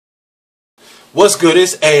What's good?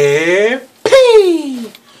 It's AP.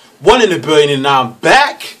 One in a billion and I'm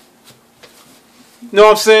back. You know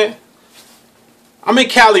what I'm saying? I'm in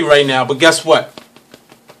Cali right now, but guess what?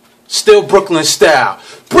 Still Brooklyn style.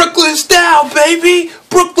 Brooklyn style, baby!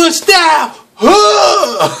 Brooklyn style!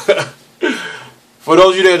 For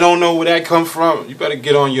those of you that don't know where that come from, you better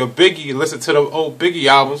get on your Biggie and listen to the old Biggie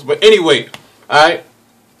albums. But anyway, alright?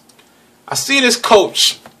 I see this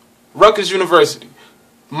coach, Rutgers University,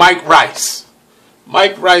 Mike Rice.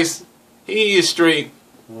 Mike Rice, he is straight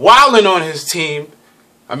wilding on his team.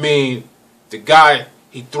 I mean, the guy,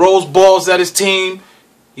 he throws balls at his team.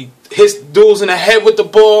 He hits dudes in the head with the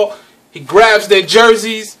ball. He grabs their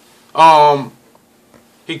jerseys.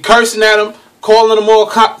 He cursing at them, calling them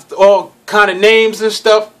all kind of names and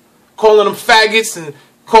stuff, calling them faggots and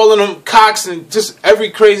calling them cocks and just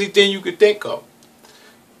every crazy thing you could think of.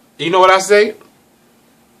 You know what I say?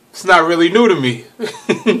 It's not really new to me.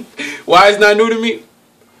 Why it's not new to me?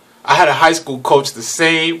 I had a high school coach the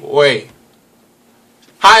same way.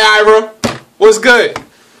 Hi, Ira. What's good?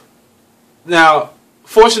 Now,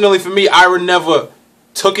 fortunately for me, Ira never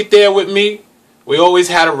took it there with me. We always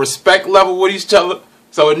had a respect level with each other,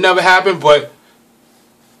 so it never happened, but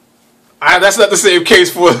that's not the same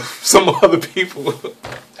case for some other people.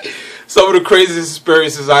 Some of the craziest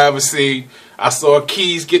experiences I ever seen. I saw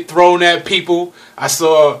keys get thrown at people. I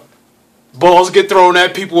saw balls get thrown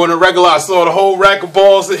at people on a regular. I saw the whole rack of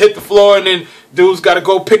balls that hit the floor, and then dudes got to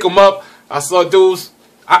go pick them up. I saw dudes.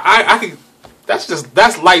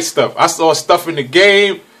 That's light stuff. I saw stuff in the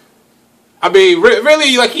game. I mean,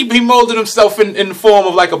 really, like he molded himself in the form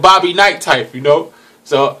of like a Bobby Knight type, you know.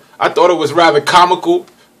 So I thought it was rather comical.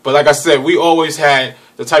 But like I said, we always had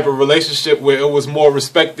the type of relationship where it was more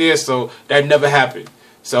respect there, so that never happened.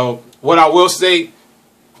 So what I will say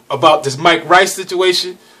about this Mike Rice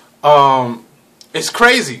situation, it's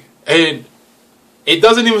crazy. And it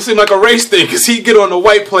doesn't even seem like a race thing because he get on the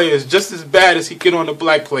white players just as bad as he get on the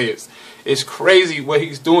black players. It's crazy what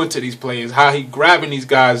he's doing to these players, how he grabbing these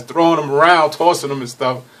guys, throwing them around, tossing them and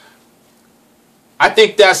stuff. I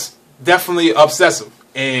think that's definitely obsessive.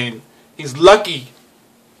 And he's lucky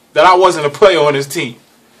that I wasn't a player on his team,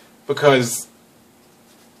 because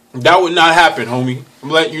that would not happen, homie. I'm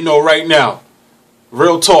letting you know right now.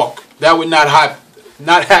 Real talk. That would not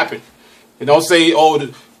happen. And don't say,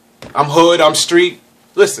 oh, I'm hood, I'm street.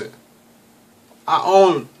 Listen, I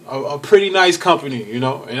own a pretty nice company, you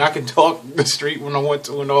know, and I can talk the street when I want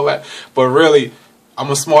to and all that. But really,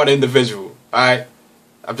 I'm a smart individual, all right?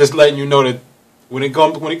 I'm just letting you know that when it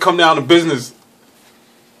come down to business,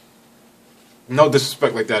 no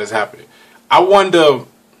disrespect like that is happening. I wonder,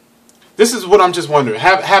 this is what I'm just wondering.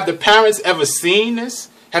 Have the parents ever seen this?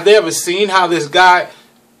 Have they ever seen how this guy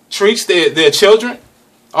treats their children?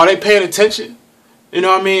 Are they paying attention? You know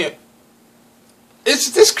what I mean?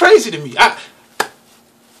 It's crazy to me.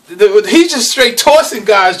 He's just straight tossing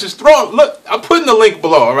guys, just throwing. Look, I'm putting the link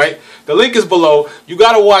below, all right? The link is below. You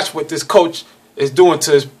got to watch what this coach is doing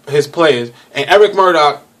to his players. And Eric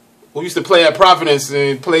Murdoch, who used to play at Providence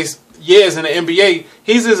and plays years in the NBA,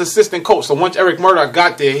 he's his assistant coach. So once Eric Murdoch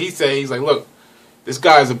got there, he's like, look, this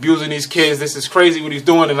guy is abusing these kids. This is crazy what he's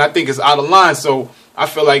doing, and I think it's out of line. So I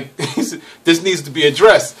feel like this needs to be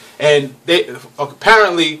addressed. And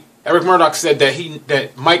apparently Eric Murdoch said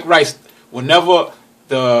that Mike Rice, whenever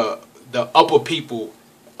the upper people,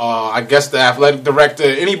 I guess the athletic director,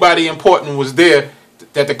 anybody important was there,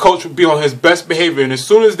 that the coach would be on his best behavior, and as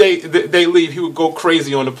soon as they leave, he would go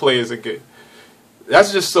crazy on the players again.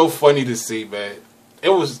 That's just so funny to see, man. It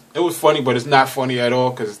was funny, but it's not funny at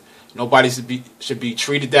all, because nobody should be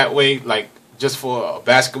treated that way. Like, just for a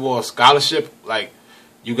basketball scholarship, like,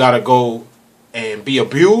 you gotta go and be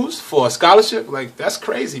abused for a scholarship. Like, that's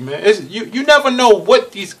crazy, man. You never know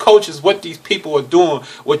what these coaches, what these people are doing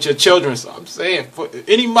with your children. So I'm saying, for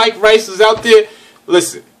any Mike Rices out there,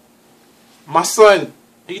 listen, my son,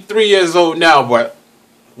 he's 3 years old now, but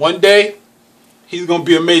one day he's gonna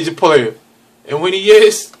be a major player. And when he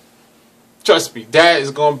is, trust me, Dad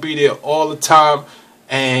is going to be there all the time,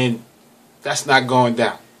 and that's not going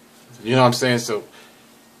down. You know what I'm saying? So,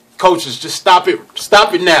 coaches, just stop it.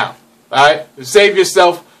 Stop it now. All right? Save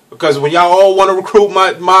yourself, because when y'all all want to recruit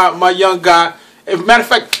my young guy, as a matter of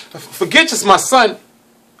fact, forget just my son,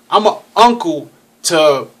 I'm an uncle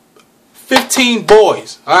to 15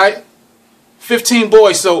 boys. All right? 15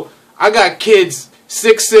 boys. So, I got kids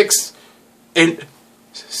 6'6", and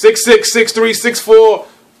 6'6", 6'3", 6'4",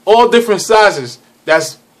 all different sizes.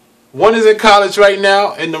 One is in college right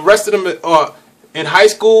now, and the rest of them are in high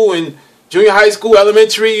school and junior high school,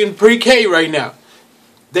 elementary, and pre-K right now.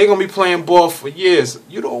 They're going to be playing ball for years.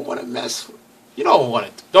 You don't want to mess You don't want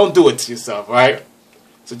it. Don't do it to yourself, right?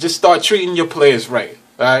 So just start treating your players right,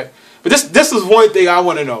 right? But this is one thing I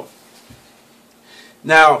want to know.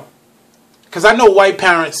 Now, because I know white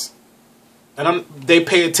parents, and they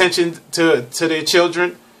pay attention to their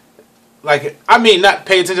children. Like, I mean, not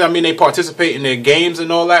pay attention. I mean, they participate in their games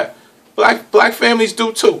and all that. Black families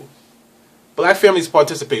do too. Black families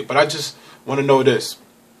participate. But I just want to know this: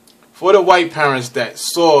 for the white parents that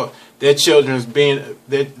saw their children's being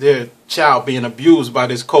their child being abused by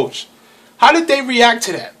this coach, how did they react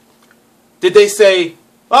to that? Did they say,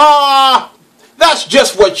 "Ah, that's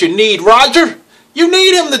just what you need, Roger. You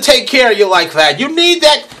need him to take care of you like that. You need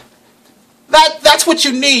that. That's what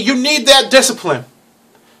you need. You need that discipline."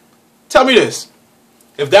 Tell me this: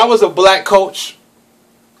 if that was a black coach,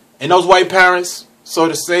 and those white parents saw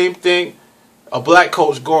the same thing, a black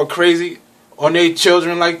coach going crazy on their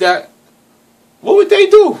children like that, what would they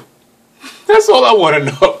do? That's all I want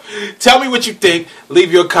to know. Tell me what you think.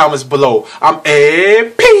 Leave your comments below. I'm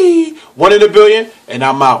AP, 1 in a billion, and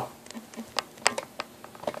I'm out.